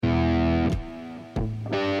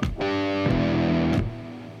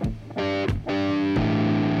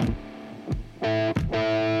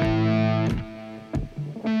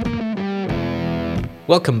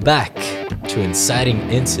Welcome back to Inciting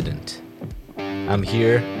Incident. I'm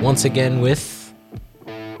here once again with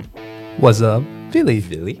What's up, Billy?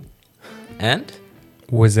 Billy and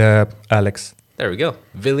What's up, Alex? there we go,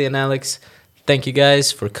 Billy and Alex. Thank you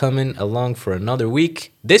guys for coming along for another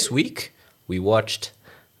week. This week we watched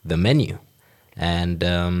The Menu, and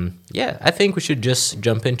I think we should just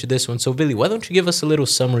jump into this one. So Billy, why don't you give us a little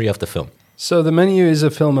summary of the film? So The Menu is a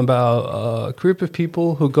film about a group of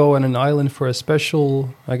people who go on an island for a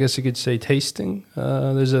special, I guess you could say, tasting.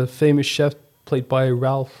 There's a famous chef played by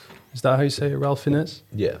Ralph. Is that how you say it? Ralph Fiennes?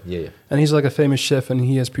 Yeah. And he's like a famous chef, and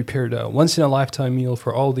he has prepared a once-in-a-lifetime meal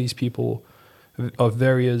for all these people of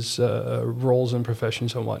various roles and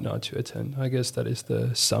professions and whatnot to attend. I guess that is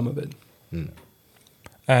the sum of it.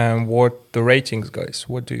 And what the ratings, guys?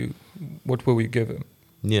 What will we give him?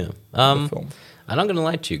 Yeah. The film? I'm not gonna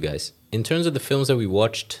lie to you guys. In terms of the films that we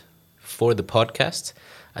watched for the podcast,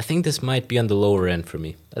 I think this might be on the lower end for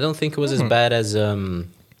me. I don't think it was as bad as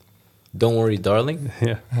Don't Worry, Darling.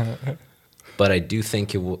 Yeah. But I do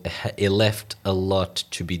think it left a lot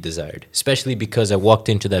to be desired, especially because I walked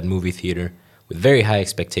into that movie theater with very high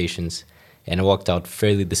expectations, and I walked out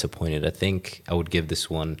fairly disappointed. I think I would give this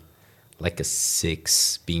one like a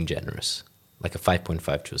 6, being generous, like a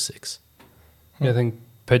 5.5 to a 6. Yeah, I think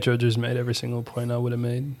Pedro just made every single point I would have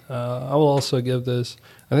made. I will also give this,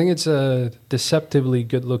 I think it's a deceptively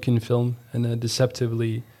good-looking film and a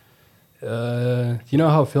deceptively, you know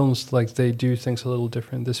how films, like, they do things a little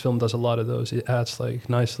different? This film does a lot of those. It adds, like,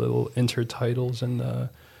 nice little intertitles and a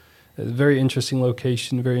very interesting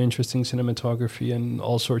location, very interesting cinematography, and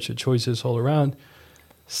all sorts of choices all around.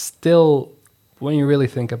 Still, when you really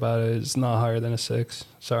think about it, it's not higher than a 6.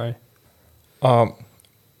 Sorry.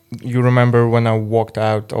 You remember when I walked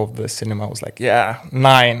out of the cinema? I was like, 9.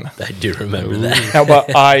 I do remember that. No,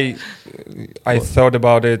 but I thought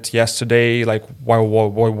about it yesterday, like while I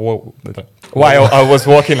was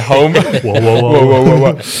walking home.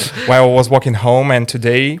 While I was walking home, and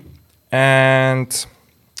today, and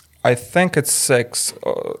I think it's 6,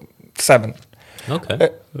 7. Okay.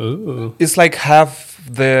 Ooh. It's like half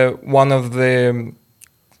one of the.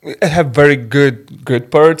 It have very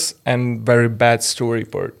good parts and very bad story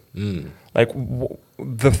part. Like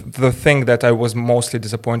the thing that I was mostly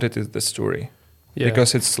disappointed is the story,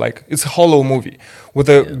 because it's a hollow movie with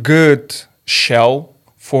a good shell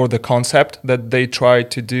for the concept that they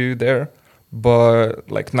tried to do there,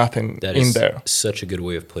 but like nothing That in is there. such a good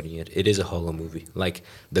way of putting it. It is a hollow movie. Like,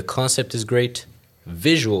 the concept is great,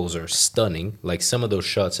 visuals are stunning. Like, some of those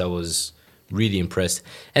shots I was really impressed.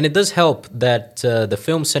 And it does help that the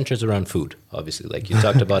film centers around food, obviously. Like, you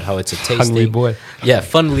talked about how it's a tasting. Hungry boy. Yeah,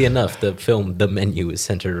 funnily enough, the film The Menu is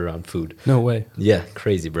centered around food. No way. Yeah,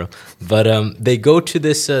 crazy, bro. But they go to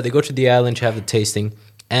the island to have the tasting,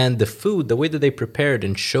 and the food, the way that they prepare it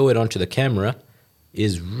and show it onto the camera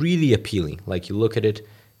is really appealing. Like, you look at it,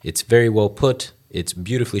 it's very well put, it's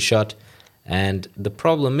beautifully shot, and the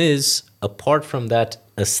problem is, apart from that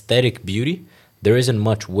aesthetic beauty, there isn't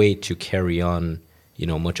much way to carry on,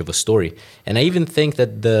 much of a story. And I even think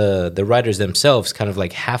that the writers themselves kind of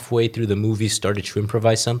like halfway through the movie started to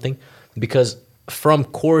improvise something, because from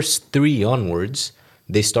course 3 onwards,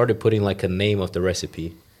 they started putting like a name of the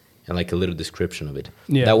recipe and like a little description of it.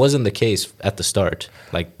 Yeah. That wasn't the case at the start.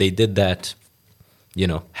 Like, they did that,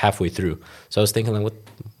 halfway through. So I was thinking, like, what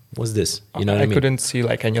was this? You know what I mean? Couldn't see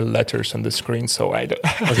like any letters on the screen, so I don't.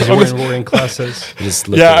 Because you wearing glasses. Just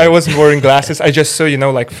looked at I it. wasn't wearing glasses. I just saw,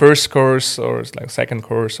 like first course or like second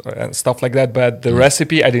course and stuff like that. But the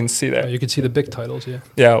recipe, I didn't see that. You could see the big titles, yeah.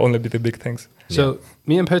 Yeah, only the big things. So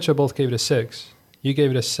me and Petra both gave it a 6. You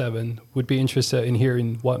gave it a 7. Would be interested in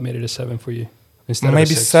hearing what made it a 7 for you instead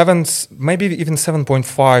Maybe of a 6. 7, maybe even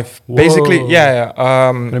 7.5. Whoa. Basically, yeah.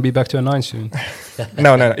 Gonna be back to a 9 soon.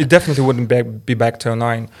 No, it definitely wouldn't be back to a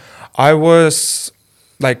 9. I was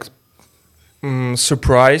like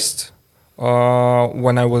surprised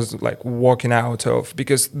when I was like walking out of,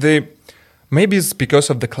 because maybe it's because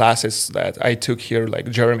of the classes that I took here,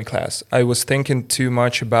 like Jeremy class. I was thinking too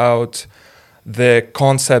much about the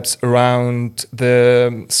concepts around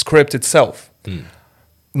the script itself.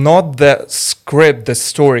 Not the script, the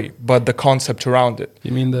story, but the concept around it.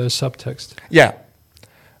 You mean the subtext? Yeah,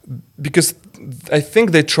 because I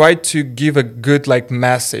think they tried to give a good like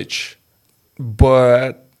message,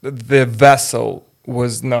 but the vessel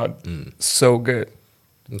was not so good.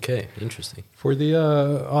 Okay, interesting. For the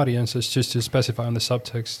audiences, just to specify on the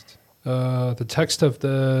subtext, the text of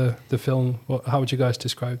the film, how would you guys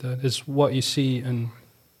describe that? It's what you see and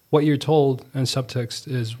what you're told, and subtext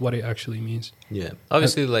is what it actually means. Yeah.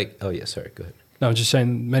 Obviously, sorry, go ahead. No, I'm just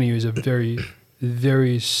saying Menu is a very,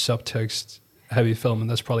 very subtext heavy film, and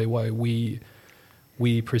that's probably why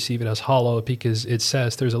we perceive it as hollow, because it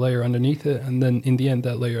says there's a layer underneath it, and then in the end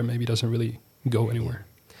that layer maybe doesn't really go anywhere.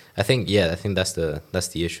 I think that's the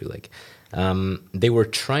issue. Like, they were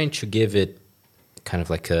trying to give it kind of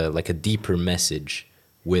like a deeper message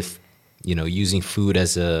with, you know, using food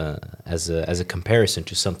as a comparison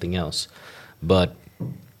to something else, but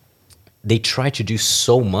they try to do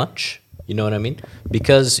so much. You know what I mean?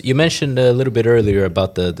 Because you mentioned a little bit earlier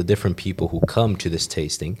about the different people who come to this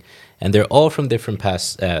tasting, and they're all from different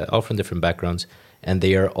all from different backgrounds, and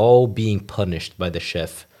they are all being punished by the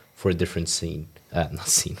chef for a different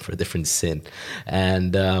for a different sin,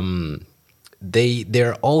 and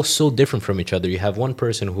they're all so different from each other. You have one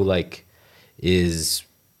person who like is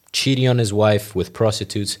cheating on his wife with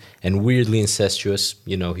prostitutes and weirdly incestuous.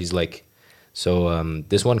 You know, he's like. So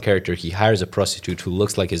this one character, he hires a prostitute who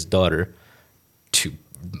looks like his daughter to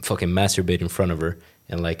fucking masturbate in front of her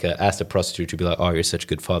and like ask the prostitute to be like, "Oh, you're such a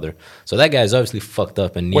good father." So that guy is obviously fucked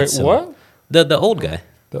up and needs some. What? The old guy.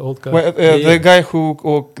 The old guy. Well, the guy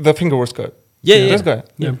who the finger was cut. Yeah. This guy.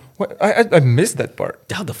 Yeah. What? I missed that part.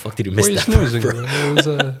 How the fuck did you miss Were you that? snoozing? Bro? It was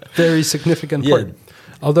a very significant Yeah. part.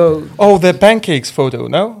 Although Oh, the pancakes photo.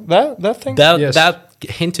 No, that thing. Yes. That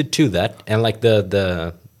hinted to that, and like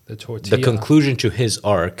the tortilla. conclusion to his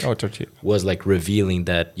arc Oh, tortilla. was like revealing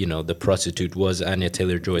that, you know, the prostitute was Anya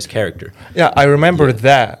Taylor-Joy's character. Yeah, I remember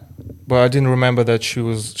that, but I didn't remember that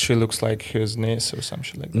she looks like his niece or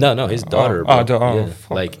something like that. No, his daughter. Oh, bro. Yeah.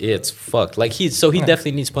 fuck. Like it's fucked. Like he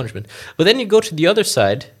definitely needs punishment. But then you go to the other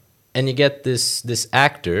side, and you get this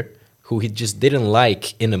actor who he just didn't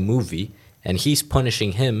like in a movie, and he's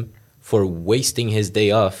punishing him for wasting his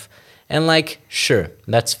day off. And like, sure,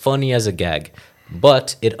 that's funny as a gag,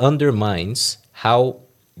 but it undermines how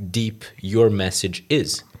deep your message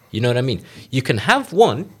is. You know what I mean? You can have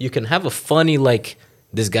a funny, like,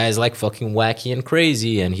 this guy's like fucking wacky and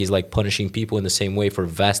crazy, and he's like punishing people in the same way for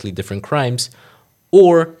vastly different crimes.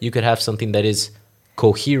 Or you could have something that is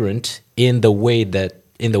coherent in the way that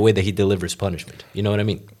he delivers punishment. You know what I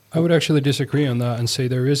mean? I would actually disagree on that and say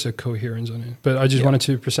there is a coherence on it. But I just wanted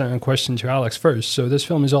to present a question to Alex first. So this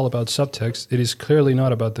film is all about subtext. It is clearly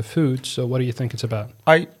not about the food. So what do you think it's about?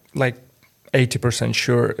 I like 80%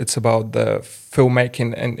 sure it's about the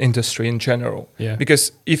filmmaking and industry in general. Yeah.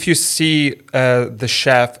 Because if you see the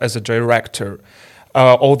chef as a director,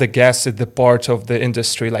 all the guests at the part of the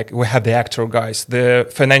industry, like we have the actor guys, the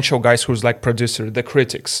financial guys who's like producer, the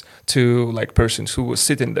critics, to like persons who were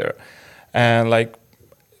sitting there, and like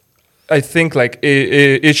I think like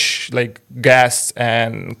each like guest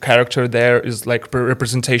and character there is like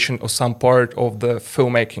representation of some part of the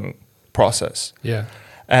filmmaking process. Yeah.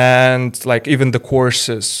 And like even the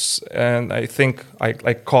courses, and I think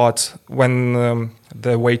I caught when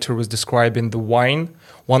the waiter was describing the wine.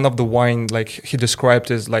 One of the wine, like he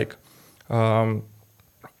described as like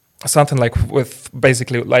something like with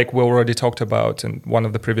basically like we already talked about in one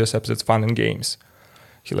of the previous episodes, fun and games.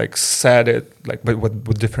 He like said it like but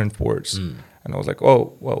with different words, and I was like,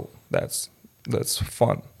 oh well, that's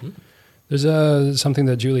fun. There's something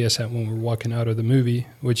that Julia sent when we were walking out of the movie,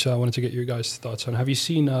 which I wanted to get your guys' thoughts on. Have you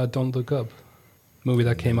seen Don't Look Up? Movie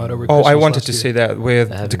that came out over Christmas I wanted last to year. say that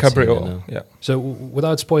with I haven't DiCaprio. seen it, no. Yeah. So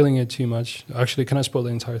without spoiling it too much, actually, can I spoil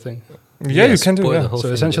the entire thing? Yeah, you can do spoil the that. whole So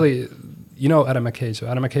thing, essentially, you know Adam McKay. So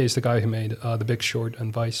Adam McKay is the guy who made The Big Short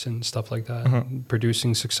and Vice and stuff like that,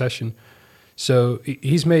 producing Succession. So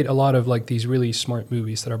he's made a lot of like these really smart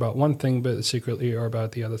movies that are about one thing, but secretly are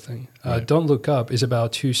about the other thing. Right. Don't Look Up is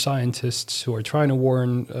about two scientists who are trying to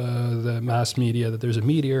warn the mass media that there's a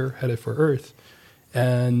meteor headed for Earth,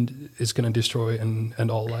 and it's going to destroy and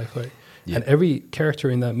end all life. Right? Yeah. And every character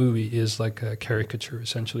in that movie is like a caricature,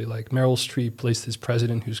 essentially. Like Meryl Streep plays this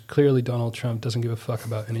president who's clearly Donald Trump, doesn't give a fuck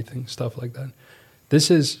about anything, stuff like that.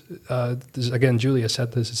 This is again, Julia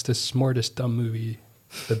said this, it's the smartest dumb movie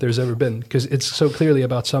that there's ever been, because it's so clearly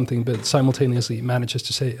about something, but simultaneously manages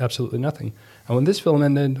to say absolutely nothing. And when this film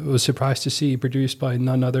ended, I was surprised to see produced by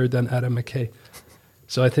none other than Adam McKay.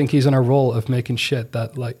 So I think he's in a role of making shit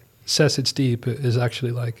that like says it's deep is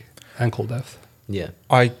actually like ankle depth. Yeah.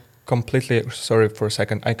 I completely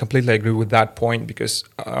agree with that point, because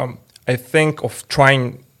I think of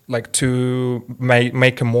trying like to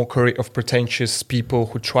make a mockery of pretentious people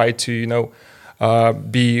who try to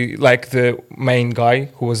be like the main guy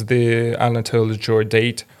who was the Anna Taylor-Joy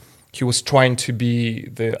date. He was trying to be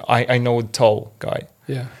the I know it all guy.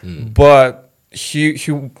 Yeah. But he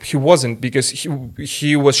wasn't, because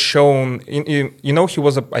he was shown he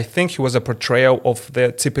was a portrayal of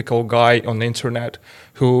the typical guy on the internet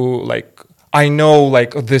who like I know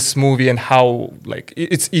like this movie and how like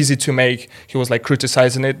it's easy to make. He was like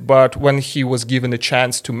criticizing it, but when he was given a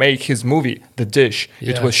chance to make his movie, The Dish,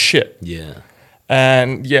 it Yeah. was shit. Yeah.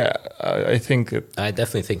 And yeah, I think I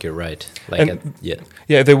definitely think you're right. Like, And- yeah.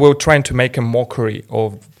 yeah, they were trying to make a mockery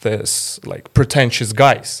of this like pretentious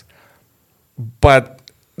guys, but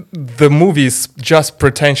the movie is just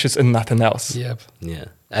pretentious and nothing else. Yep. Yeah,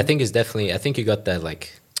 I think it's definitely. I think you got that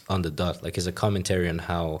like on the dot. Like, it's a commentary on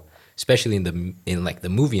how, especially in like the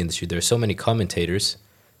movie industry, there are so many commentators.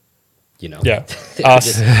 You know, Yeah, who us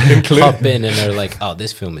just included. hop in and are like, "Oh,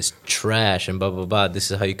 this film is trash," and blah blah blah.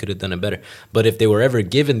 This is how you could have done it better. But if they were ever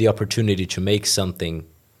given the opportunity to make something,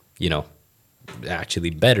 you know,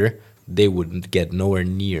 actually better, they would get nowhere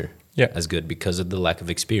near Yeah. as good because of the lack of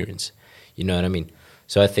experience. You know what I mean?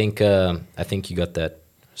 So I think you got that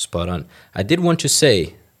spot on. I did want to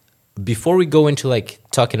say, before we go into like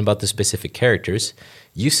talking about the specific characters,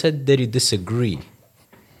 you said that you disagree.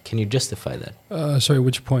 Can you justify that? Sorry,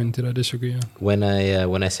 which point did I disagree on? When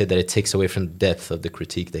I say that it takes away from the depth of the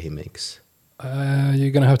critique that he makes.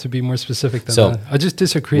 You're gonna have to be more specific than So, that. I just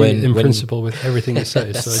disagree in principle with everything you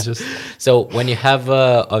say. So I just So when you have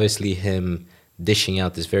obviously him dishing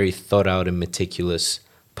out this very thought out and meticulous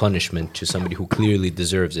punishment to somebody who clearly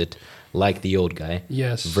deserves it, like the old guy,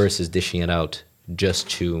 yes. versus dishing it out just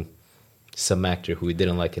to some actor who he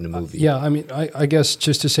didn't like in the movie. Yeah, I mean, I guess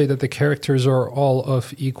just to say that the characters are all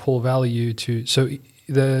of equal value to. So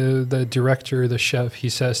the director, the chef, he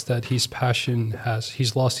says that he's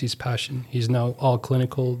lost his passion. He's now all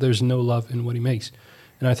clinical. There's no love in what he makes,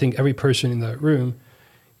 and I think every person in that room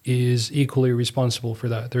is equally responsible for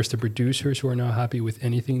that. There's the producers who are not happy with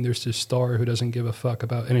anything. There's the star who doesn't give a fuck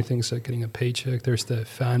about anything except getting a paycheck. There's the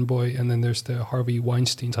fanboy, and then there's the Harvey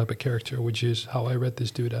Weinstein type of character, which is how I read this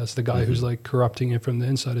dude as the guy who's like corrupting it from the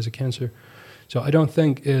inside as a cancer. So I don't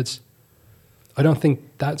think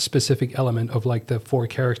that specific element of like the four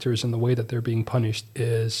characters and the way that they're being punished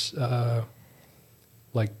is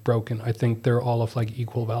like broken. I think they're all of like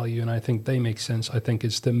equal value, and I think they make sense. I think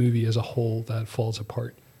it's the movie as a whole that falls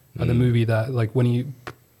apart. The movie that, like, when you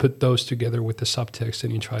put those together with the subtext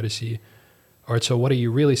and you try to see, all right, so what are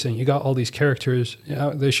you really saying? You got all these characters,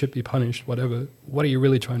 yeah, they should be punished, whatever. What are you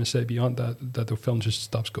really trying to say beyond that the film just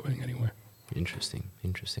stops going anywhere? Interesting.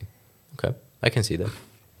 Okay, I can see that.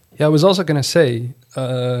 Yeah, I was also going to say,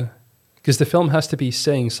 because the film has to be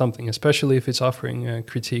saying something, especially if it's offering a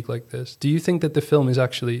critique like this. Do you think that the film is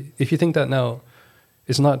actually, if you think that now,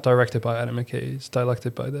 it's not directed by Adam McKay, it's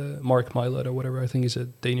directed by the Mark Mylod or whatever. I think he's a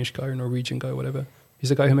Danish guy or Norwegian guy, whatever. He's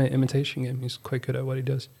the guy who made Imitation Game. He's quite good at what he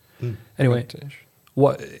does. Anyway,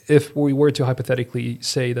 what if we were to hypothetically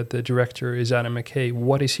say that the director is Adam McKay,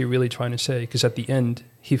 what is he really trying to say? Because at the end,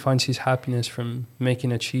 he finds his happiness from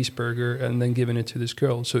making a cheeseburger and then giving it to this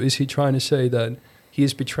girl. So is he trying to say that he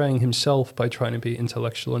is betraying himself by trying to be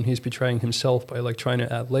intellectual, and he's betraying himself by like trying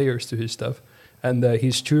to add layers to his stuff? And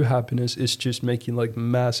his true happiness is just making like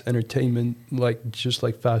mass entertainment, like just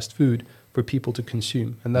like fast food for people to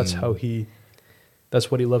consume. And that's that's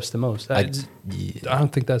what he loves the most. I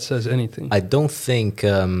don't think that says anything. I don't think.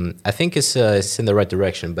 I think it's in the right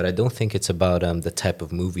direction, but I don't think it's about the type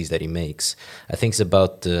of movies that he makes. I think it's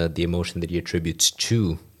about the emotion that he attributes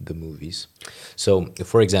to the movies. So,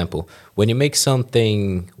 for example, when you make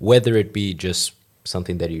something, whether it be just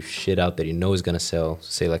something that you shit out that you know is gonna sell,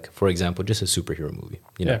 say like, for example, just a superhero movie,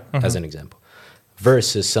 you know, as an example,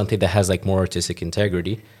 versus something that has like more artistic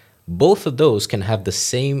integrity. Both of those can have the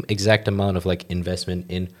same exact amount of like investment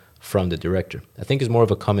in from the director. I think it's more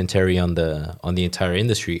of a commentary on the entire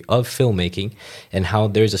industry of filmmaking and how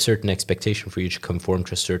there's a certain expectation for you to conform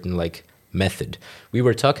to a certain like method. We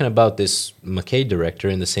were talking about this McKay director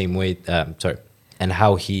in the same way, and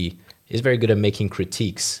how he is very good at making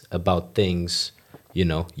critiques about things, you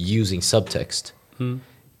know, using subtext.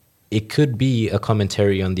 It could be a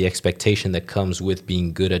commentary on the expectation that comes with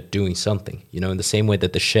being good at doing something, you know, in the same way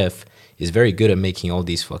that the chef is very good at making all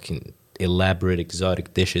these fucking elaborate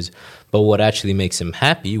exotic dishes, but what actually makes him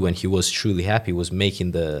happy, when he was truly happy, was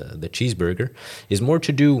making the cheeseburger, is more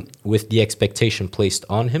to do with the expectation placed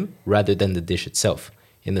on him rather than the dish itself.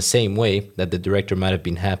 In the same way that the director might have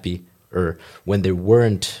been happy, or when there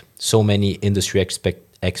weren't so many industry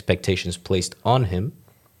expectations placed on him.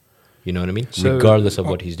 You know what I mean? So, regardless of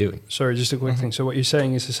what he's doing. Sorry, just a quick thing. So what you're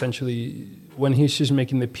saying is essentially when he's just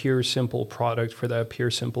making the pure, simple product for that pure,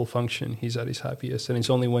 simple function, he's at his happiest. And it's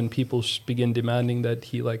only when people begin demanding that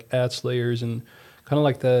he like adds layers, and kind of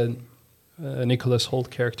like the Nicholas Hoult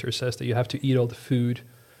character says that you have to eat all the food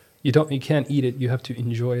you can't eat it. You have to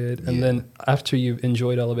enjoy it, and then after you've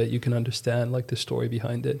enjoyed all of it, you can understand like the story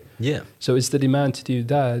behind it. Yeah. So it's the demand to do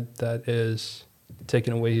that is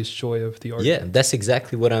taking away his joy of the art. Yeah, that's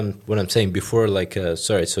exactly what I'm saying before. Like,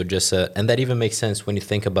 sorry, so just and that even makes sense when you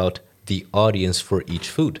think about the audience for each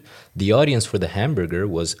food. The audience for the hamburger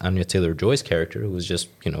was Anya Taylor-Joy's character, who was just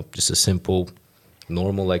just a simple,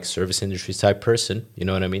 normal like service industry type person. You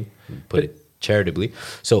know what I mean? Put it charitably.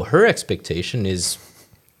 So her expectation is,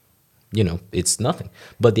 it's nothing.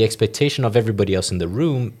 But the expectation of everybody else in the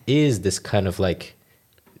room is this kind of like,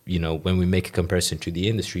 when we make a comparison to the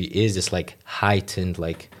industry, is this like heightened,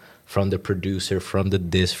 like from the producer, from the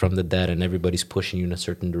this, from the that, and everybody's pushing you in a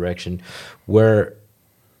certain direction.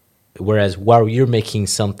 Whereas while you're making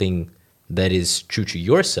something that is true to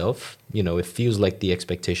yourself, it feels like the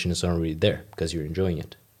expectation is already there because you're enjoying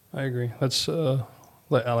it. I agree. Let's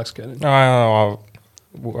let Alex get it. I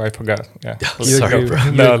forgot. Yeah. You Sorry,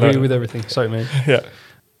 agree, bro. you agree with everything. Sorry, man. Yeah.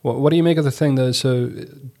 What do you make of the thing though? So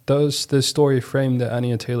does the story frame the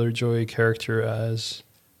Anya Taylor-Joy character as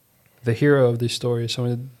the hero of this story?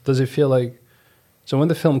 So does it feel like, so when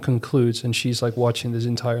the film concludes and she's like watching this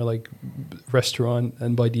entire like restaurant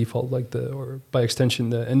and by default or by extension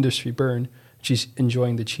the industry burn, she's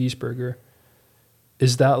enjoying the cheeseburger.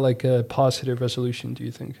 Is that like a positive resolution, do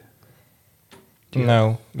you think?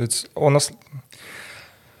 No, it's honestly,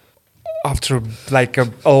 after like a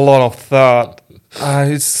lot of thought,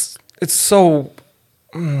 it's so.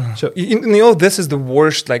 So this is the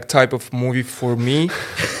worst like type of movie for me.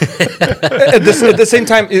 at the same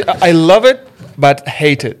time, I love it, but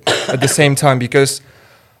hate it at the same time because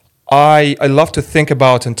I love to think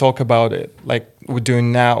about and talk about it like we're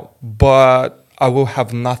doing now, but I will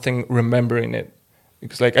have nothing remembering it.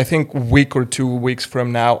 Because like I think a week or 2 weeks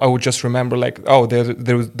from now, I would just remember like, oh,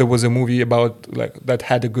 there was a movie about like that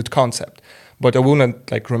had a good concept, but I wouldn't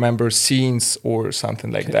like remember scenes or something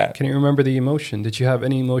like that. Can you remember the emotion? Did you have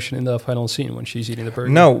any emotion in the final scene when she's eating the burger?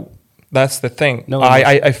 No, that's the thing. No,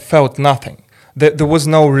 I felt nothing. There was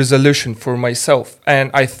no resolution for myself, and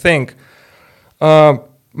I think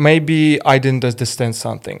maybe I didn't understand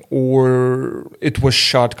something, or it was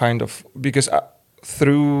shot kind of because.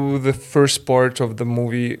 Through the first part of the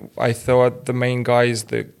movie, I thought the main guy is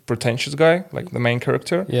the pretentious guy, like the main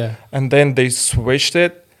character. Yeah. And then they switched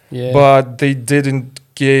it, Yeah. but they didn't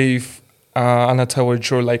give Anna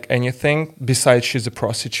Taylor-Joy like anything besides she's a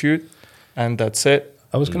prostitute, and that's it.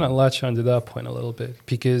 I was going to latch onto that point a little bit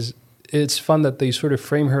because it's fun that they sort of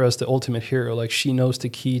frame her as the ultimate hero. Like she knows the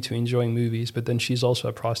key to enjoying movies, but then she's also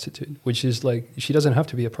a prostitute, which is like, she doesn't have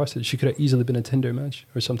to be a prostitute. She could have easily been a Tinder match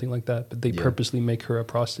or something like that, but they purposely make her a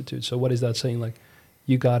prostitute. So what is that saying? Like,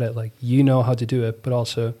 you got it. Like, you know how to do it, but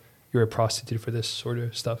also you're a prostitute for this sort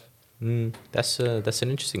of stuff. That's an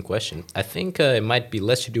interesting question. I think it might be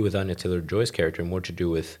less to do with Anya Taylor-Joy's character, more to do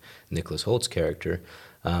with Nicholas Holt's character.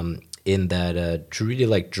 In that to really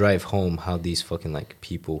like drive home how these fucking like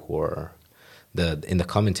people who are in the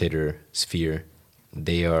commentator sphere,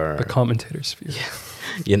 they are the commentator sphere.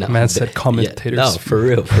 Man said commentator. No, for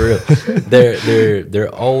real. they're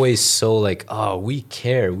always so like, oh, we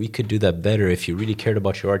care, we could do that better if you really cared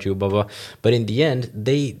about your art, blah blah. But in the end,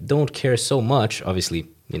 they don't care so much. Obviously,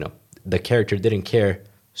 the character didn't care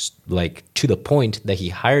like to the point that he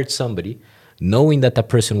hired somebody, knowing that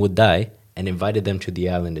person would die, and invited them to the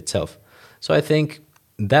island itself. So I think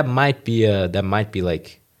that might be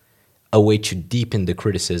like a way to deepen the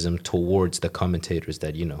criticism towards the commentators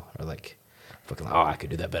that are like, fucking, oh, I could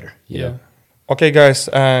do that better. You know? Okay, guys,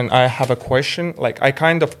 and I have a question. Like, I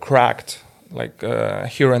kind of cracked like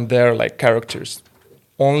here and there like characters,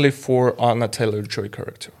 only for Anna Taylor-Joy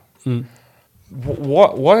character.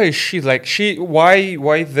 What is she like?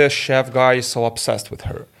 Why the chef guy is so obsessed with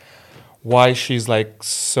her? Why she's like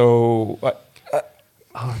so?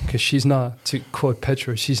 Because she's not, to quote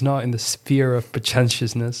Petro, she's not in the sphere of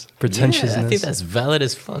pretentiousness. Yeah, I think that's valid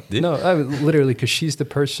as fuck, dude. No, literally, because she's the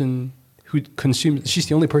person who consumes. She's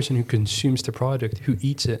the only person who consumes the product, who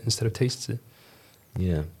eats it instead of tastes it.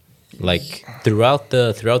 Yeah, like throughout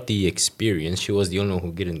the experience, she was the only one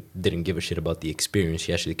who didn't give a shit about the experience.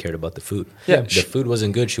 She actually cared about the food. Yeah, the food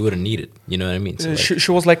wasn't good, she wouldn't need it. You know what I mean? So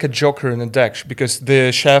she was like a joker in a deck because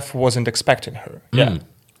the chef wasn't expecting her.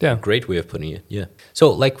 Yeah. Great way of putting it. Yeah. So,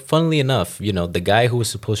 like, funnily enough, the guy who was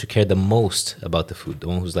supposed to care the most about the food, the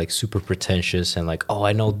one who's like super pretentious and like, oh,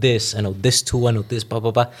 I know this too, I know this, blah, blah,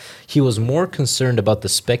 blah. He was more concerned about the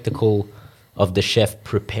spectacle of the chef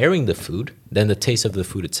preparing the food than the taste of the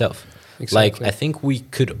food itself. Exactly. Like, I think we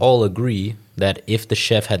could all agree that if the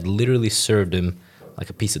chef had literally served him like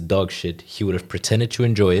a piece of dog shit, he would have pretended to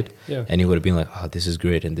enjoy it, Yeah. and he would have been like, "Oh, this is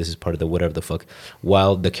great, and this is part of the whatever the fuck."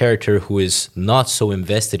 While the character who is not so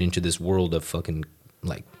invested into this world of fucking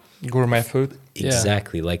like Gourmet food. Yeah.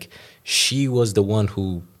 exactly, like she was the one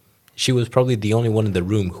who, she was probably the only one in the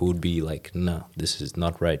room who would be like, "No, this is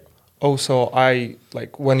not right." Also, I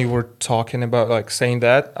like when you were talking about like saying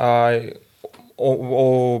that,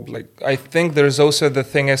 like I think there's also the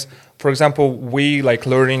thing is, for example, we like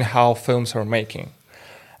learning how films are making,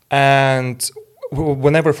 and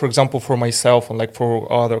whenever, for example, for myself and like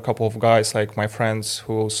for other couple of guys, like my friends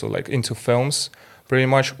who also like into films, pretty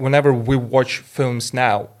much whenever we watch films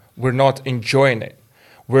now, we're not enjoying it,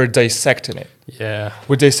 we're dissecting it. Yeah.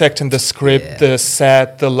 We're dissecting the script, Yeah. the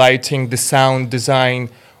set, the lighting, the sound design.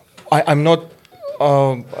 I'm not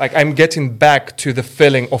like I'm getting back to the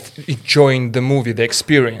feeling of enjoying the movie, the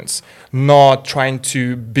experience, not trying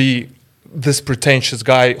to be this pretentious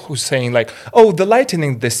guy who's saying like, "Oh, the lighting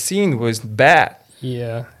in the scene was bad."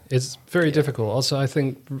 Yeah, it's very difficult. Also, I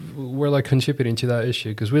think we're like contributing to that issue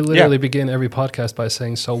because we literally begin every podcast by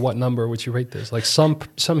saying, "So, what number would you rate this?" Like some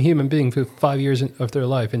human being put 5 years of their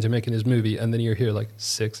life into making this movie, and then you're here like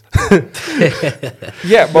 6.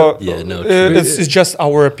 Yeah, but Yeah, no, it's just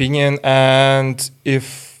our opinion, and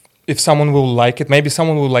if someone will like it, maybe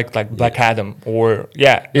someone will like Black Adam, or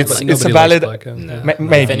it's But it's a nobody likes valid. Black Adam. No. Yeah.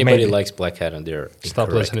 Maybe If anybody maybe. likes Black Adam, they're Stop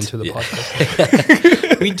incorrect. listening to the Yeah.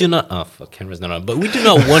 podcast. We do not. Oh fuck, camera's not on. But we do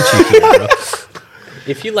not want you here, bro.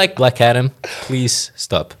 If you like Black Adam, please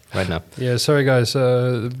stop right now. Yeah, sorry guys,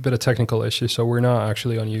 a bit of technical issue, so we're not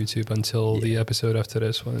actually on YouTube until the episode after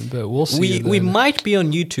this one, but we'll see. We then. might be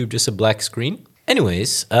on YouTube, just a black screen.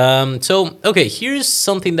 Anyways, so okay, here's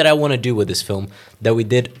something that I want to do with this film that we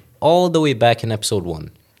did all the way back in episode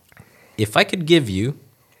 1. If I could give you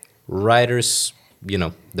writer's,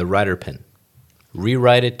 the writer pen,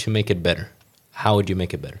 rewrite it to make it better, how would you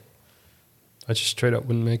make it better? I just straight up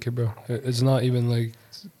wouldn't make it, bro. It's not even like.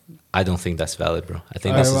 I don't think that's valid, bro. I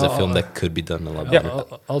think Alright, this is a well, film that could be done a lot Yeah. better.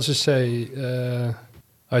 I'll just say. All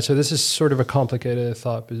right, so this is sort of a complicated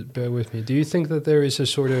thought, but bear with me. Do you think that there is a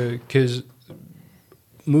sort of because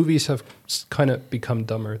movies have kind of become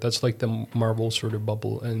dumber? That's like the Marvel sort of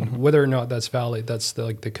bubble, and whether or not that's valid, that's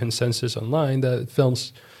the consensus online that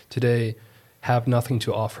films today have nothing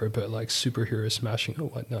to offer but like superhero smashing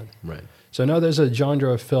and whatnot. Right. So now there's a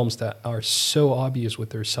genre of films that are so obvious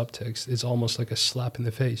with their subtext, it's almost like a slap in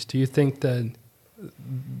the face. Do you think that?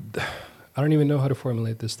 I don't even know how to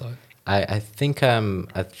formulate this thought. I think I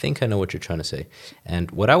know what you're trying to say, and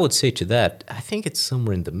what I would say to that, I think it's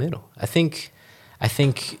somewhere in the middle. I think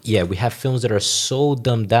yeah, we have films that are so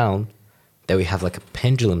dumbed down that we have like a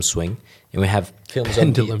pendulum swing, and we have films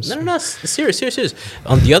Pendulum on swing. no, serious.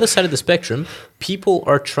 On the other side of the spectrum, people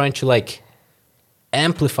are trying to like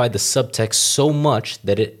amplify the subtext so much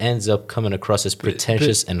that it ends up coming across as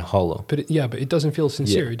pretentious and hollow. But it doesn't feel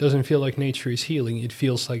sincere. Yeah. It doesn't feel like nature is healing. It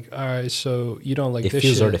feels like, all right, so you don't like It this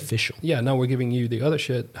feels shit. artificial. Yeah, now we're giving you the other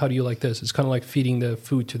shit. How do you like this? It's kind of like feeding the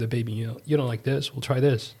food to the baby. You don't like this? We'll try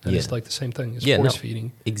this. And it's Yeah. like the same thing. It's Yeah, force no.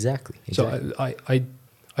 feeding. Exactly. So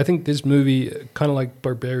I think this movie, kind of like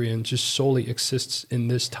Barbarian, just solely exists in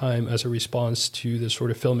this time as a response to the sort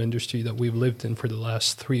of film industry that we've lived in for the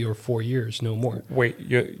last 3 or 4 years, no more. Wait,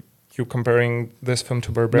 you comparing this film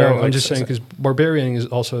to Barbarian? No, I'm Like, just saying because Barbarian is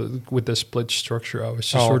also with the split structure. I was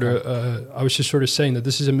just sort of saying that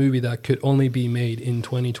this is a movie that could only be made in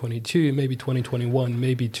 2022, maybe 2021,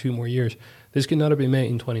 maybe 2 more years. This could not have been made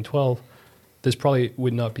in 2012. This probably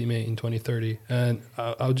would not be made in 2030. And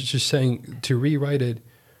I was just saying to rewrite it.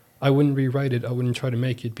 I wouldn't rewrite it. I wouldn't try to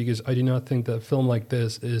make it because I do not think that a film like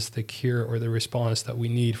this is the cure or the response that we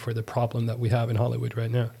need for the problem that we have in Hollywood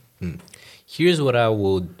right now. Here's what I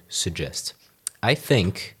would suggest. I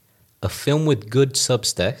think a film with good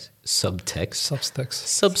subtext,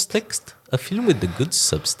 a film with the good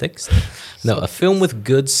subtext. No, a film with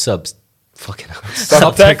good Subtext.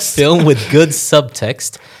 film with good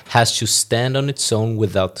subtext has to stand on its own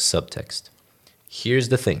without the subtext. Here's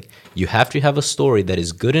the thing. You have to have a story that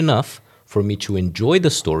is good enough for me to enjoy the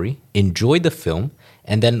story, enjoy the film,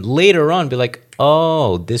 and then later on be like,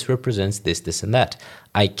 oh, this represents this, and that.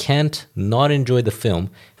 I can't not enjoy the film,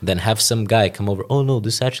 then have some guy come over, oh no,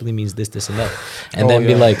 this actually means this, and that. And then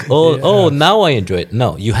be like, oh, now I enjoy it.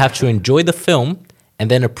 No, you have to enjoy the film and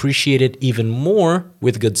then appreciate it even more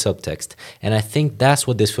with good subtext. And I think that's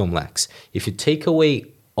what this film lacks. If you take away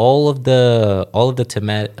all of the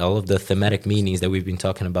thematic meanings that we've been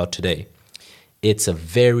talking about today, it's a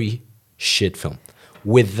very shit film.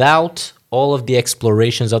 Without all of the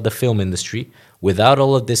explorations of the film industry, without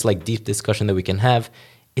all of this like deep discussion that we can have,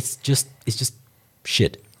 it's just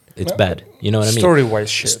shit. it's bad. You know what I mean? Story-wise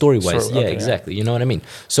shit. Story-wise, Story- yeah, okay, exactly. You know what I mean?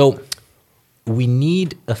 So we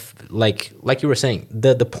need like you were saying,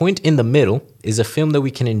 the point in the middle is a film that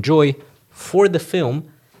we can enjoy for the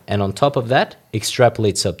film, and on top of that,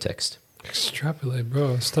 extrapolate subtext. Extrapolate,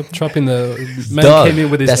 bro. Stop dropping the man Dog, came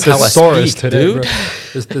in with his that's how I thesaurus speak, today, dude. bro.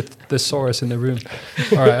 There's the thesaurus in the room.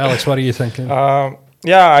 All right, Alex, what are you thinking?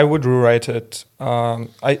 Yeah, I would rewrite it.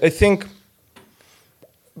 I think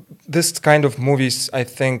this kind of movies, I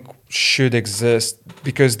think, should exist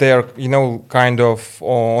because they are, you know, kind of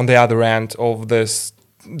on the other end of this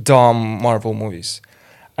dumb Marvel movies.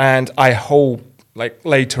 And I hope, like,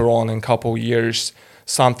 later on in a couple years,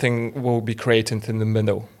 something will be created in the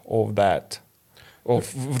middle of that,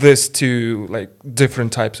 of these two, like,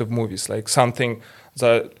 different types of movies, like something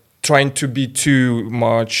that trying to be too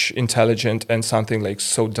much intelligent and something like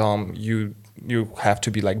so dumb you have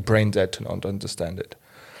to be like brain dead to not understand it,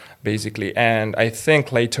 basically. And I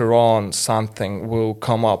think later on something will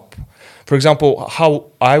come up. For example,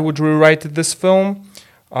 how I would rewrite this film,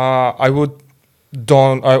 I will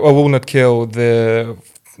not kill the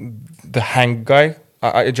Hank guy.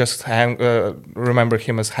 I just remember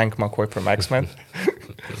him as Hank McCoy from X-Men.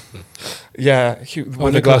 Yeah,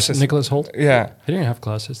 with the glasses. Nicholas Holt? Yeah. He didn't have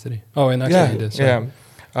glasses, did he? Oh, in X-Men he did. Sorry.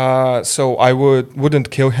 Yeah. So I wouldn't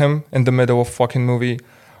kill him in the middle of fucking movie,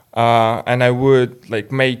 and I would like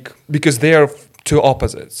because they are two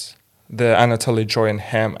opposites, the Anatoly Joy and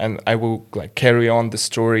him, and I will like carry on the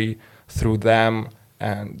story through them,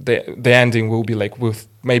 and the ending will be like with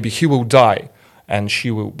maybe he will die, and she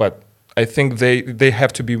will, but I think they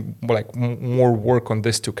have to be like more work on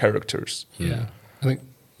these two characters. Yeah, I think.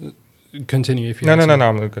 Continue if you. No,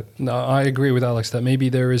 I'm good. No, I agree with Alex that maybe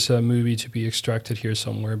there is a movie to be extracted here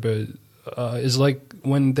somewhere, but it's like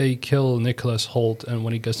when they kill Nicholas Holt and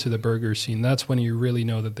when he gets to the burger scene, that's when you really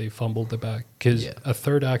know that they fumbled the bag, because a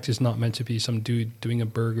third act is not meant to be some dude doing a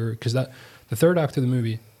burger, because that the third act of the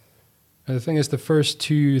movie, and the thing is the first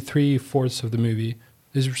 2, 3, 4ths of the movie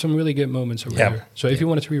is some really good moments over there. So if you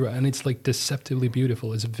wanted to rewrite, and it's like deceptively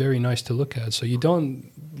beautiful, it's very nice to look at, so you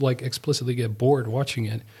don't like explicitly get bored watching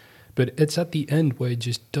it. But it's at the end where it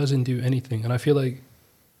just doesn't do anything. And I feel like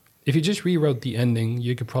if you just rewrote the ending,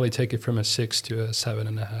 you could probably take it from a 6 to a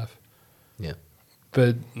 7.5. Yeah.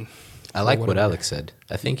 But I like what Alex said.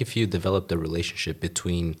 I think if you develop the relationship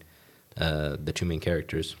between the two main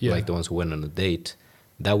characters, like the ones who went on a date,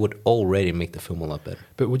 that would already make the film a lot better.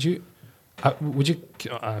 But would you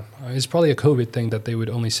it's probably a COVID thing that they would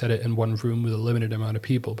only set it in one room with a limited amount of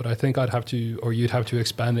people, but I think you'd have to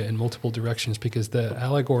expand it in multiple directions, because the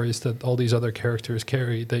allegories that all these other characters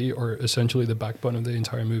carry, they are essentially the backbone of the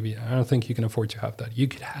entire movie. I don't think you can afford to have that. You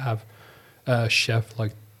could have a chef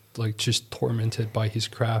like just tormented by his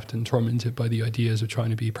craft and tormented by the ideas of trying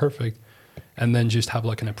to be perfect, and then just have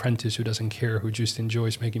like an apprentice who doesn't care, who just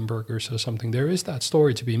enjoys making burgers or something. There is that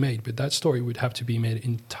story to be made, but that story would have to be made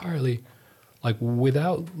entirely like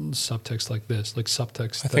without subtext like this, like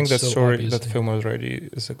subtext. I think that story, that film already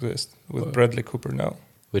exists with Bradley Cooper now.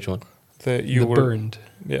 Which one? The Burned.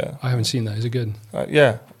 Yeah, I haven't seen that. Is it good?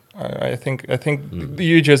 Yeah, I think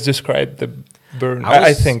you just described the Burn.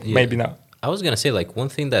 I think maybe not. I was gonna say like one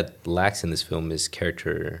thing that lacks in this film is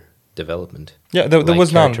character development. Yeah, there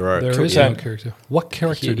was none. There is no character. What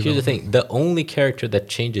character? Here's the thing: the only character that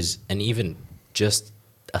changes, and even just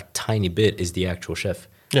a tiny bit, is the actual chef.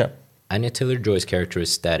 Yeah. Anya Taylor-Joy's character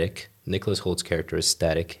is static. Nicholas Holt's character is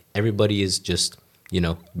static. Everybody is just,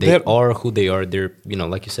 they are who they are. They're,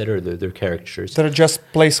 like you said earlier, they're characters. They're just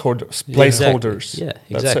placeholders. Yeah,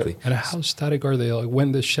 exactly. And how static are they? Like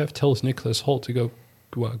when the chef tells Nicholas Holt to go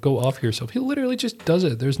off yourself, he literally just does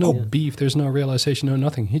it. There's no beef. There's no realization. No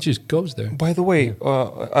nothing. He just goes there. By the way,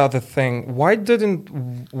 other thing, why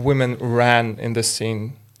didn't women run in the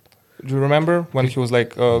scene? Do you remember when he was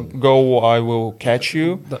like, go, I will catch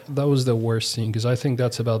you? That was the worst scene, because I think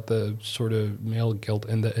that's about the sort of male guilt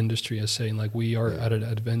in the industry as saying, like, we are at an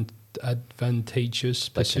advantageous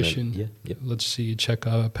position. Let's see, check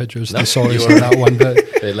Pedro's thesaurus on that one. But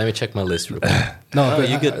wait, let me check my list real quick. But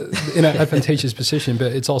you get in an advantageous position.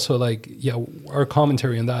 But it's also like, our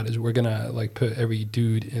commentary on that is we're gonna like put every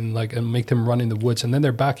dude in like and make them run in the woods, and then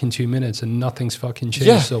they're back in 2 minutes and nothing's fucking changed.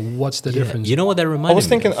 Yeah. So what's the difference? You know what that reminded me? I was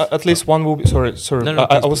thinking at least one will be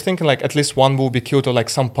I was thinking like at least one will be killed or like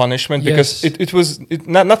some punishment, because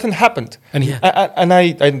nothing happened. And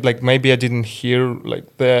I like maybe I didn't hear like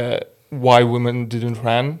why women didn't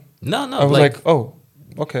run. No. I was like, oh,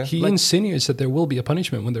 okay. He insinuates that there will be a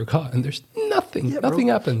punishment when they're caught, and there's nothing. Yeah, nothing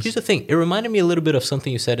happens. Here's the thing. It reminded me a little bit of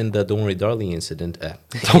something you said in the Don't Worry Darling incident.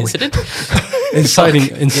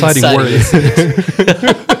 Inciting words.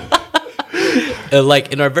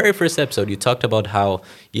 like in our very first episode, you talked about how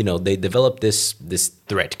they developed this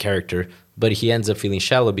threat character, but he ends up feeling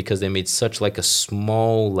shallow because they made such like a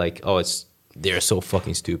small they're so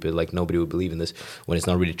fucking stupid, like nobody would believe in this when it's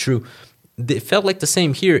not really true. It felt like the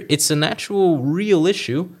same here. It's an actual real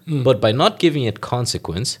issue, but by not giving it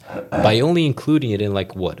consequence, by only including it in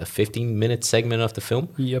like a 15-minute segment of the film,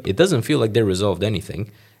 it doesn't feel like they resolved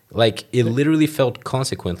anything. Like it literally felt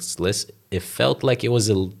consequenceless. It felt like it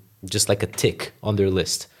was just like a tick on their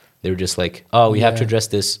list. They were just like, oh, we have to address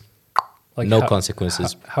this. Like no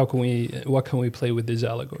consequences. What can we play with this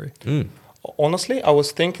allegory? Honestly, I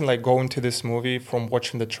was thinking like going to this movie from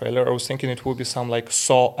watching the trailer. I was thinking it would be some like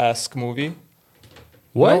Saw-esque movie.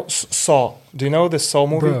 What? No, Saw. Do you know the Saw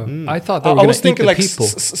movie? Bro, I thought they were going to eat the like people.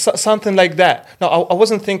 Something like that. No, I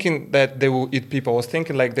wasn't thinking that they will eat people. I was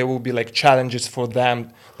thinking like there will be like challenges for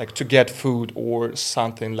them, like to get food or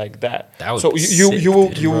something like that. That would so be you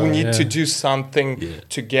will sick, need to do something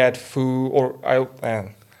to get food or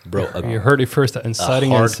You heard it first. An inciting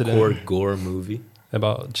hardcore incident gore movie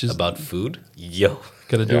about food. Yo,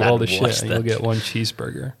 gotta do all the I'd watch shit, and you'll that get one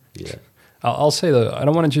cheeseburger. Yeah. I'll say though, I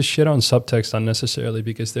don't want to just shit on subtext unnecessarily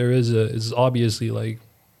because there is obviously like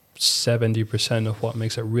 70% of what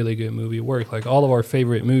makes a really good movie work. Like all of our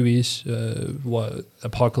favorite movies,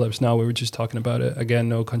 Apocalypse Now, we were just talking about it. Again,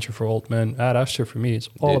 No Country for Old Men. Ad Astra for me, it's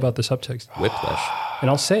all about the subtext. Whiplash. And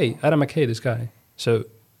I'll say, Adam McKay, this guy. So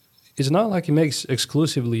it's not like he makes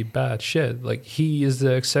exclusively bad shit. Like he is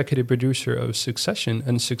the executive producer of Succession,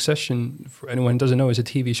 and Succession, for anyone who doesn't know, is a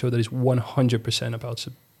TV show that is 100% about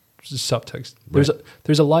subtext. Right.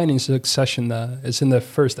 There's a line in Succession that it's in the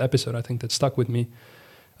first episode, I think, that stuck with me.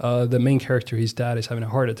 The main character, his dad, is having a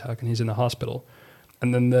heart attack and he's in the hospital,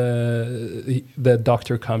 and then the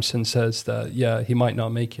doctor comes and says that he might not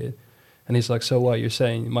make it, and he's like, so what? You're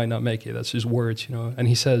saying you might not make it? That's just words, And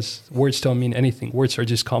he says words don't mean anything. Words are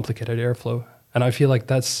just complicated airflow. And I feel like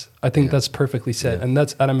that's perfectly said, and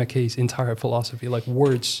that's Adam McKay's entire philosophy. Like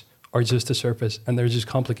words are just the surface, and they're just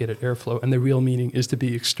complicated airflow, and the real meaning is to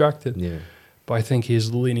be extracted. Yeah. But I think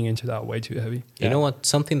he's leaning into that way too heavy. You know what?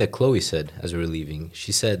 Something that Chloe said as we were leaving,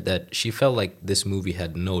 she said that she felt like this movie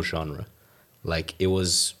had no genre. Like they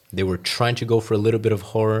were trying to go for a little bit of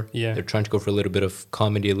horror. Yeah. They're trying to go for a little bit of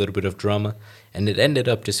comedy, a little bit of drama. And it ended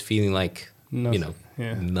up just feeling like, Nothing.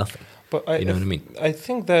 nothing. But you know what I mean? I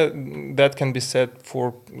think that can be said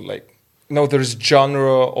for like, there's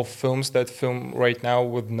genre of films that film right now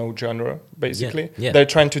with no genre, basically. Yeah. They're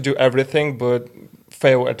trying to do everything, but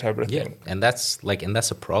fail at everything. Yeah, and that's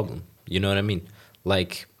a problem. You know what I mean?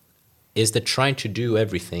 Like, is the trying to do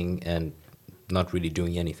everything and not really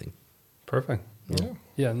doing anything. Perfect. Yeah.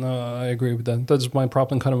 Yeah, no, I agree with that. That's my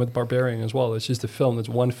problem kind of with Barbarian as well. It's just a film. It's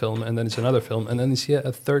one film, and then it's another film, and then it's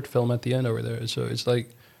a third film at the end over there. So it's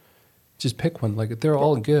like, just pick one. Like, they're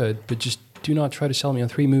all good, but just do not try to sell me on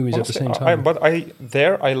 3 movies at the same time.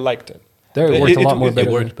 I liked it. There it worked a lot more It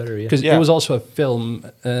better. worked better, yeah. Because it was also a film,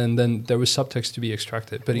 and then there was subtext to be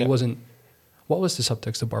extracted, but it wasn't. What was the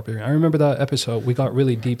subtext of Barbarian? I remember that episode. We got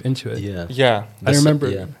really deep into it. Yeah. I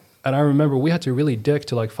remember. And I remember we had to really dig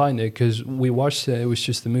to like find it because we watched it. It was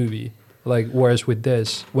just the movie. Like whereas with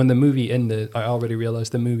this, when the movie ended, I already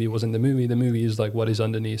realized the movie wasn't the movie. The movie is like what is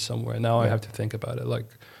underneath somewhere. Now I have to think about it. Like,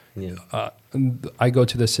 I go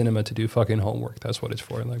to the cinema to do fucking homework. That's what it's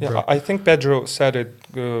for. Like, bro. I think Pedro said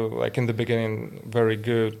it like in the beginning very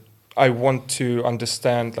good. I want to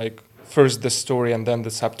understand like first the story and then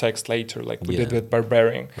the subtext later, like we did with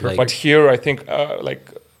Barbarian. Like, but here I think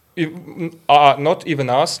not even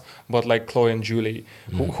us, but like Chloe and Julie,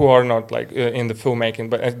 who are not like in the filmmaking,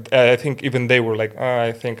 but I think even they were like,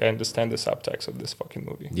 I think I understand the subtext of this fucking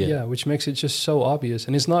movie. Yeah, which makes it just so obvious,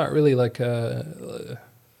 and it's not really like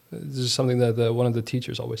this is something that one of the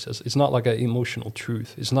teachers always says. It's not like an emotional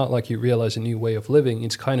truth. It's not like you realize a new way of living.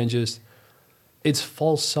 It's kind of just, it's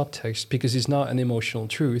false subtext because it's not an emotional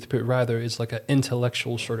truth, but rather it's like an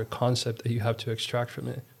intellectual sort of concept that you have to extract from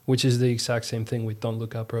it, which is the exact same thing with Don't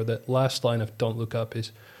Look Up, bro. That last line of Don't Look Up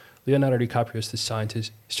is Leonardo DiCaprio is the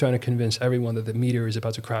scientist. He's trying to convince everyone that the meteor is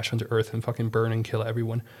about to crash onto Earth and fucking burn and kill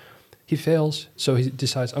everyone. He fails, so he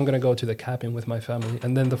decides, I'm going to go to the cabin with my family.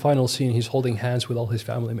 And then the final scene, he's holding hands with all his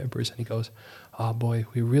family members, and he goes, oh boy,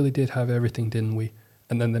 we really did have everything, didn't we?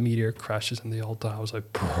 And then the meteor crashes and they all die. I was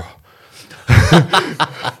like, bro.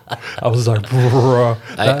 Bro.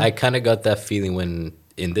 I kind of got that feeling when,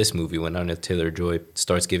 in this movie, when Anya Taylor-Joy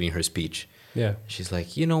starts giving her speech. Yeah. She's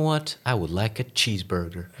like, you know what? I would like a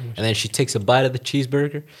cheeseburger. And then she takes a bite of the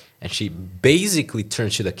cheeseburger, and she basically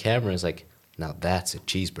turns to the camera and is like, Now that's a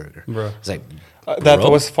cheeseburger. Bro. It's like, That bro,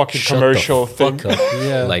 was fucking shut commercial the fuck thing. up.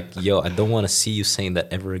 Yeah. Like, yo, I don't want to see you saying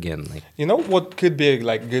that ever again. Like, You know what could be a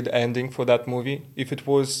like good ending for that movie if it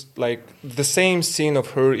was like the same scene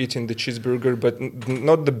of her eating the cheeseburger, but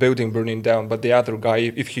not the building burning down, but the other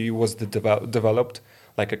guy, if he was the developed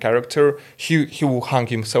like a character, he will hang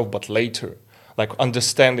himself, but later, like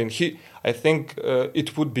understanding I think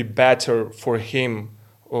it would be better for him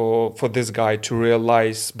or for this guy to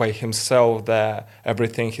realize by himself that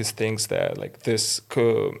everything he thinks that like this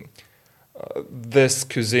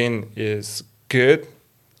cuisine is good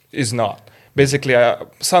is not. Basically,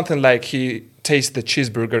 something like he tastes the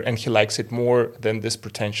cheeseburger and he likes it more than this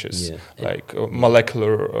pretentious,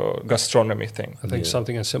 molecular gastronomy thing. I think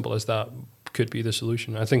something as simple as that could be the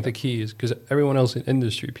solution. I think the key is because everyone else in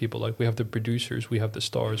industry, people like we have the producers, we have the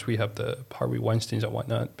stars, we have the Harvey Weinsteins and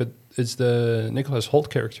whatnot, but it's the Nicholas Hoult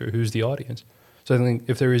character who's the audience. So I think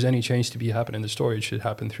if there is any change to be happen in the story, it should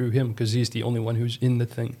happen through him because he's the only one who's in the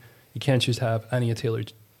thing. You can't just have Anya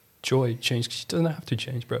Taylor-Joy change because she doesn't have to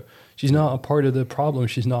change, bro. She's not a part of the problem.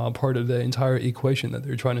 She's not a part of the entire equation that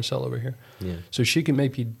they're trying to sell over here. yeah. So she can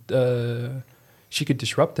maybe she could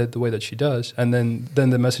disrupt it the way that she does, and then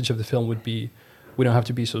the message of the film would be, we don't have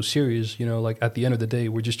to be so serious. You know, like at the end of the day,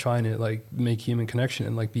 we're just trying to like make human connection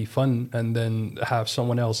and like be fun, and then have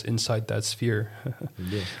someone else inside that sphere,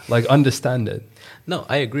 Yeah. like understand it. No,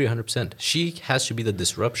 I agree 100%. She has to be the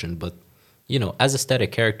disruption, but you know, as a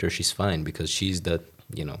static character, she's fine because she's the,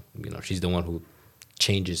 she's the one who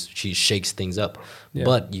changes, she shakes things up. Yeah.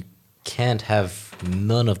 But you can't have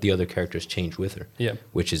none of the other characters change with her. Yeah.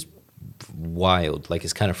 Which is wild. Like,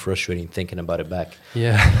 it's kind of frustrating thinking about it back.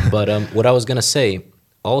 Yeah. But what I was going to say,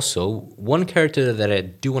 also, one character that I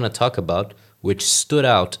do want to talk about, which stood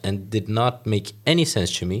out and did not make any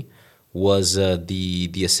sense to me, was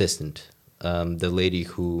the assistant. The lady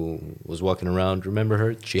who was walking around, remember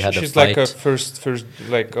her? She's like a first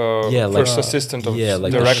assistant of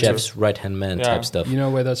like director. the chef's right-hand man type stuff. You know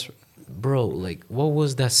where that's... Bro, like, what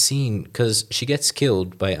was that scene? Because she gets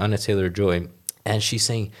killed by Anya Taylor-Joy, and she's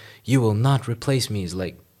saying, "You will not replace me." It's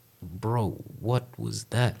like, bro, what was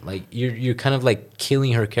that? Like, you're kind of like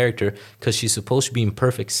killing her character because she's supposed to be in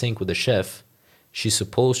perfect sync with the chef. She's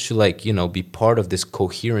supposed to, like, be part of this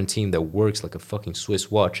coherent team that works like a fucking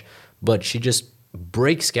Swiss watch, but she just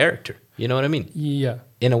breaks character. You know what I mean? Yeah.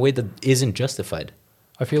 In a way that isn't justified.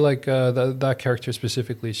 I feel like that character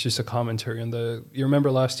specifically is just a commentary on the... You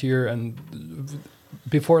remember last year and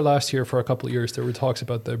before last year for a couple of years, there were talks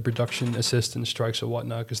about the production assistant strikes or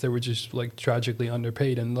whatnot because they were just like tragically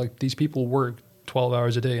underpaid. And like these people work 12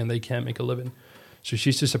 hours a day and they can't make a living. So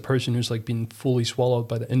she's just a person who's like been fully swallowed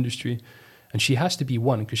by the industry. And she has to be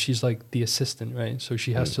one because she's like the assistant, right? So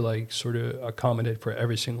she has to like sort of accommodate for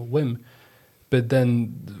every single whim. But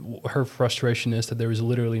then her frustration is that there is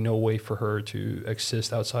literally no way for her to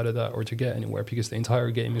exist outside of that or to get anywhere because the entire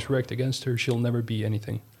game is rigged against her. She'll never be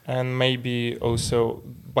anything. And maybe also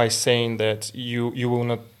by saying that you will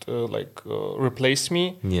not replace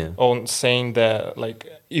me, on saying that like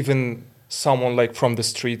even someone like from the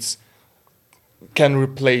streets can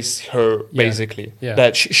replace her, basically. Yeah.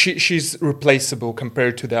 That she's replaceable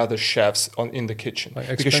compared to the other chefs in the kitchen, like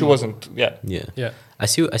because she wasn't. Yeah. I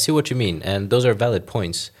see what you mean, and those are valid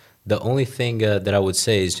points. The only thing that I would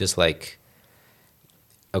say is just like,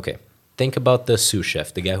 okay, think about the sous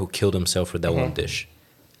chef, the guy who killed himself for that one dish.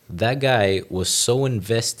 That guy was so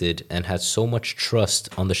invested and had so much trust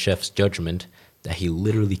on the chef's judgment that he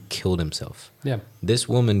literally killed himself. Yeah. This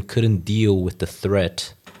woman couldn't deal with the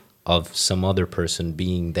threat of some other person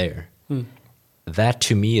being there. That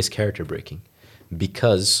to me is character breaking,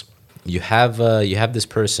 because you have this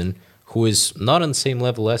person who is not on the same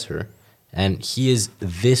level as her, and he is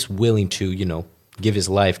this willing to give his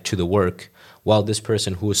life to the work, while this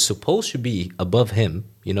person who is supposed to be above him,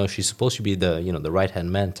 she's supposed to be the the right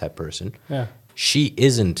hand man type person. Yeah. She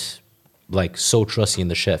isn't like so trusting in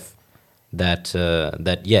the chef that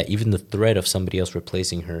even the threat of somebody else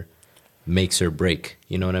replacing her makes her break.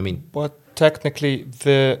 You know what I mean? But technically,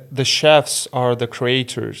 the chefs are the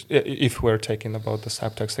creators, if we're talking about the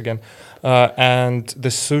subtext again. And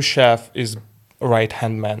the sous chef is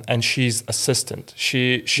right-hand man, and she's assistant.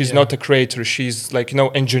 She's not a creator. She's like,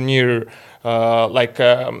 engineer,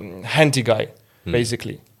 handy guy,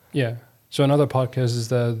 basically. Yeah. So another podcast is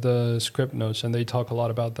the script notes, and they talk a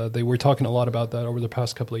lot about that. They were talking a lot about that over the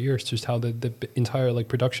past couple of years, just how the entire like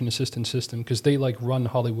production assistant system, because they like run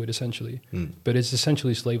Hollywood essentially, but it's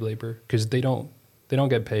essentially slave labor because they don't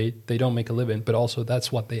get paid, they don't make a living, but also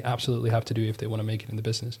that's what they absolutely have to do if they want to make it in the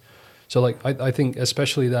business. So like I think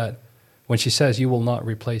especially that when she says "you will not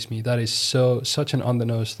replace me," that is such an on the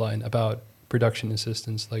nose line about production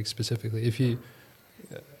assistants, like specifically. If you,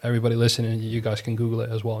 everybody listening, you guys can Google it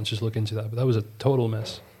as well and just look into that. But that was a total mess,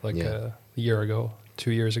 like a year ago,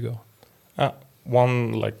 2 years ago. One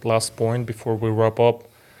like last point before we wrap up.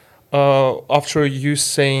 After you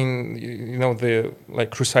saying, you know, the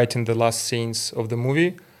like reciting the last scenes of the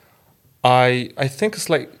movie, I think it's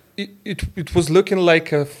like it was looking like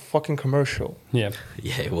a fucking commercial. Yeah,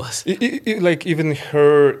 Yeah, it was. Like even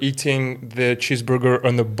her eating the cheeseburger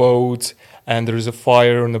on the boat, and there is a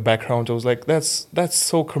fire in the background. I was like, that's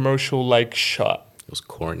so commercial like shot. It was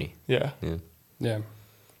corny. Yeah. Yeah. yeah.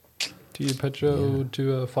 Do you, Pedro,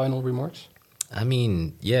 do final remarks? I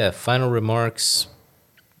mean, yeah, final remarks.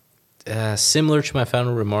 Similar to my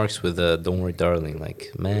final remarks with Don't Worry, Darling.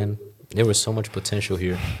 Like, man, there was so much potential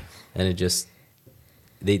here, and it just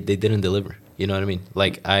they didn't deliver. You know what I mean?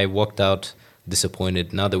 Like, I walked out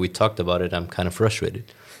disappointed. Now that we talked about it, I'm kind of frustrated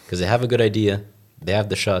because they have a good idea, they have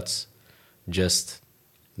the shots, just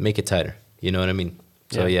make it tighter. You know what I mean?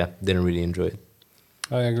 So yeah, didn't really enjoy it.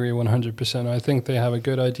 I agree 100%. I think they have a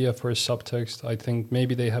good idea for a subtext. I think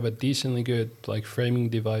maybe they have a decently good like framing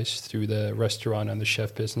device through the restaurant and the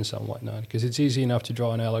chef business and whatnot. Because it's easy enough to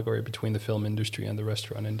draw an allegory between the film industry and the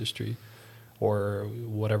restaurant industry, or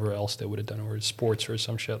whatever else they would have done, or sports or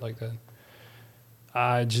some shit like that.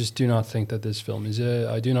 I just do not think that this film is it.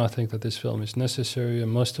 I do not think that this film is necessary.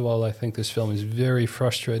 And most of all, I think this film is very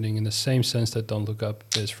frustrating in the same sense that Don't Look Up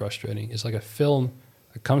is frustrating. It's like a film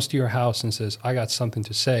that comes to your house and says, I got something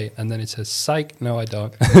to say. And then it says, psych, no, I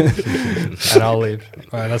don't. And I'll leave.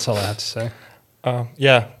 All right, that's all I have to say.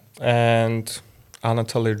 Yeah, and Anna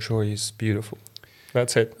Taylor-Joy is beautiful.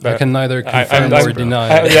 That's it. I can neither confirm or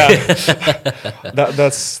deny. Yeah,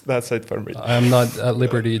 that's it for me. I am not at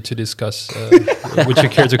liberty to discuss. Would you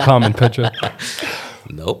care to comment, Pedro?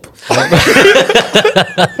 Nope.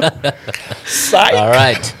 Psych. All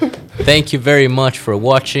right. Thank you very much for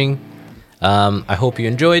watching. I hope you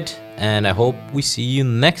enjoyed, and I hope we see you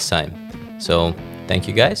next time. So, thank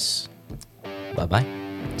you guys. Bye-bye.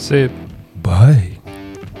 See you. Bye.